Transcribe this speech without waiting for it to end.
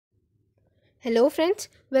Hello friends,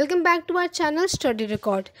 welcome back to our channel study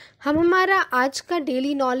record. हम हमारा आज का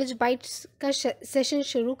डेली नॉलेज बाइट्स का सेशन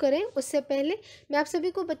शुरू करें उससे पहले मैं आप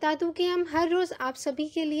सभी को बता दूं कि हम हर रोज़ आप सभी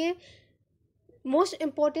के लिए मोस्ट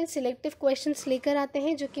इम्पॉर्टेंट सिलेक्टिव क्वेश्चंस लेकर आते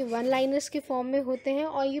हैं जो कि वन लाइनर्स के फॉर्म में होते हैं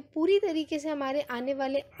और ये पूरी तरीके से हमारे आने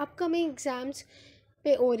वाले अपकमिंग एग्ज़ाम्स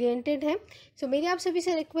पे ओरिएंटेड है। सो मेरी आप सभी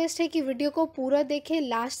से रिक्वेस्ट है कि वीडियो को पूरा देखें,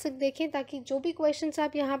 लास्ट तक देखें, ताकि जो भी क्वेश्चंस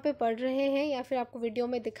आप यहाँ पे पढ़ रहे हैं या फिर आपको वीडियो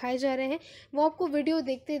में दिखाए जा रहे हैं वो आपको वीडियो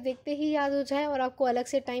देखते देखते ही याद हो जाए और आपको अलग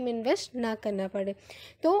से टाइम इन्वेस्ट ना करना पड़े।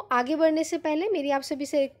 तो आगे बढ़ने से पहले मेरी आप सभी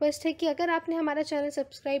से रिक्वेस्ट है कि अगर आपने हमारा चैनल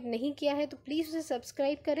सब्सक्राइब नहीं किया है तो प्लीज़ उसे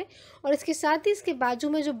सब्सक्राइब करें और इसके साथ ही इसके बाजू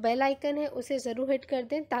में जो बेल आइकन है उसे ज़रूर हिट कर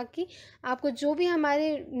दें ताकि आपको जो भी हमारे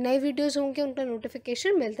नए वीडियोज़ होंगे उनका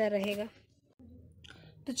नोटिफिकेशन मिलता रहेगा।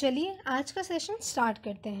 तो चलिए आज का सेशन स्टार्ट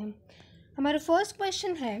करते हैं। हमारा फर्स्ट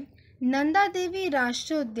क्वेश्चन है, नंदा देवी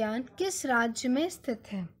राष्ट्रीय उद्यान किस राज्य में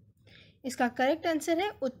स्थित है? इसका करेक्ट आंसर है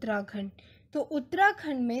उत्तराखंड। तो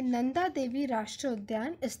उत्तराखंड में नंदा देवी राष्ट्रीय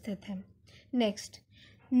उद्यान स्थित है। नेक्स्ट,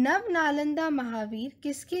 नव नालंदा महावीर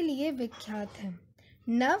किसके लिए विख्यात है?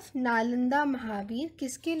 नव नालंदा महावीर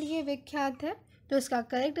किसके लिए विख्यात है? तो इसका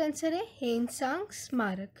करेक्ट आंसर है हेनसांग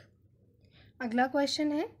स्मारक। अगला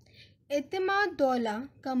क्वेश्चन है, इतिमाद-दौला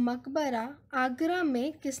का मकबरा आगरा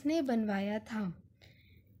में किसने बनवाया था?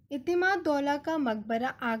 इतिमाद-दौला का मकबरा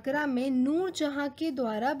आगरा में नूरजहां के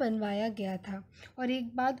द्वारा बनवाया गया था। और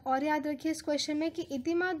एक बात और याद रखिए इस क्वेश्चन में कि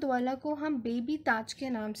इतिमाद-दौला को हम बेबी ताज के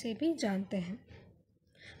नाम से भी जानते हैं।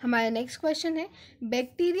 हमारा नेक्स्ट क्वेश्चन है,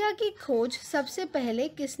 बैक्टीरिया की खोज सबसे पहले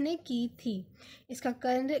किसने की थी? इसका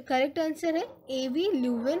करेक्ट आंसर है एवी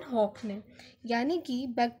ल्यूवेनहॉक ने, यानी कि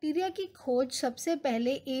बैक्टीरिया की खोज सबसे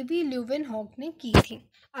पहले एवी ल्यूवेनहॉक ने की थी।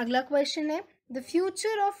 अगला क्वेश्चन है, द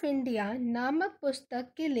फ्यूचर ऑफ इंडिया नामक पुस्तक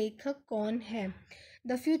के लेखक कौन है?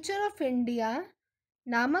 द फ्यूचर ऑफ इंडिया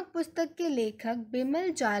नामक पुस्तक के लेखक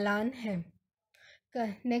बिमल जालान है।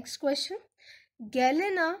 नेक्स्ट क्वेश्चन,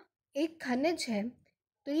 गैलेना एक खनिज है,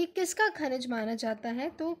 तो ये किसका खनिज माना जाता है?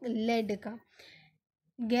 तो लेड का।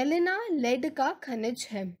 गैलेना लेड का खनिज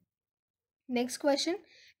है। नेक्स्ट क्वेश्चन,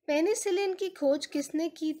 पेनिसिलिन की खोज किसने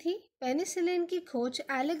की थी? पेनिसिलिन की खोज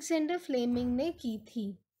अलेक्जेंडर फ्लेमिंग ने की थी।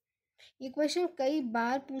 ये क्वेश्चन कई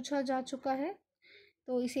बार पूछा जा चुका है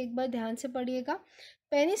तो इसे एक बार ध्यान से पढ़िएगा।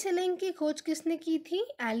 पेनिसिलिन की खोज किसने की थी?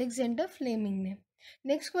 अलेक्जेंडर फ्लेमिंग ने।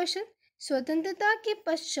 नेक्स्ट क्वेश्चन, स्वतंत्रता के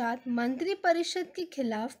पश्चात मंत्रिपरिषद के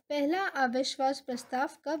खिलाफ पहला अविश्वास प्रस्ताव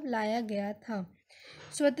कब लाया गया था?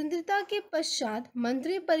 स्वतंत्रता के पश्चात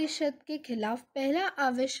मंत्रिपरिषद के खिलाफ पहला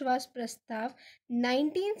अविश्वास प्रस्ताव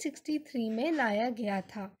 1963 में लाया गया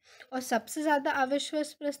था और सबसे ज़्यादा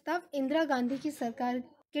अविश्वास प्रस्ताव इंदिरा गांधी की सरकार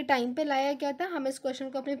के टाइम पे लाया गया था। हम इस क्वेश्चन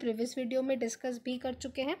को अपने प्रीवियस वीडियो में डिस्कस भी कर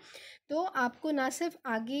चुके हैं, तो आपको ना सिर्फ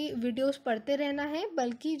आगे वीडियोस पढ़ते रहना है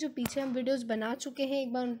बल्कि जो पीछे हम वीडियोस बना चुके हैं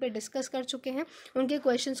एक बार उन पे डिस्कस कर चुके हैं उनके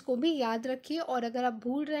क्वेश्चंस को भी याद रखिए और अगर आप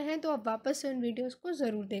भूल रहे हैं तो आप वापस से उन वीडियोस को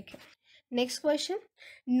ज़रूर देखें। नेक्स्ट क्वेश्चन,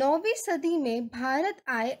 9वीं सदी में भारत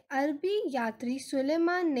आए अरबी यात्री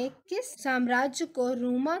सुलेमान ने किस साम्राज्य को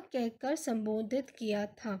रोमा कहकर संबोधित किया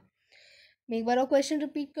था? मैं एक बार और क्वेश्चन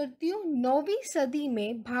रिपीट करती हूँ। 9वीं सदी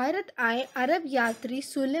में भारत आए अरब यात्री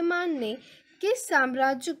सुलेमान ने किस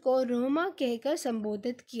साम्राज्य को रोमा कहकर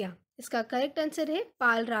संबोधित किया? इसका करेक्ट आंसर है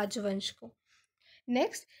पाल राजवंश को।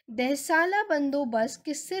 नेक्स्ट, देहसाला बंदोबस्त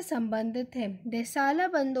किससे संबंधित है? देहसाला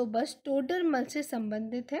बंदोबस्त टोडरमल से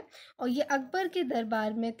संबंधित है और ये अकबर के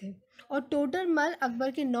दरबार में थे और टोडरमल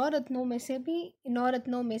अकबर के 9 रत्नों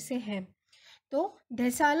में से हैं। तो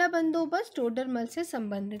देहसाला बंदोबस्त टोडरमल से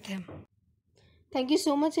संबंधित है। Thank you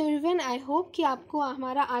so much everyone. I hope कि आपको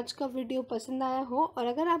हमारा आज का वीडियो पसंद आया हो और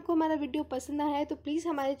अगर आपको हमारा वीडियो पसंद आया है तो प्लीज़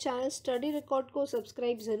हमारे चैनल स्टडी रिकॉर्ड को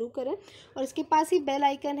सब्सक्राइब ज़रूर करें और इसके पास ही बेल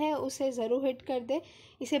आइकन है उसे ज़रूर हिट कर दें।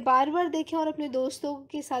 इसे बार बार देखें और अपने दोस्तों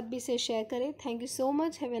के साथ भी इसे शेयर करें। Thank you so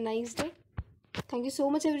much, have a nice day. Thank you so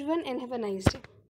much everyone and have a nice day.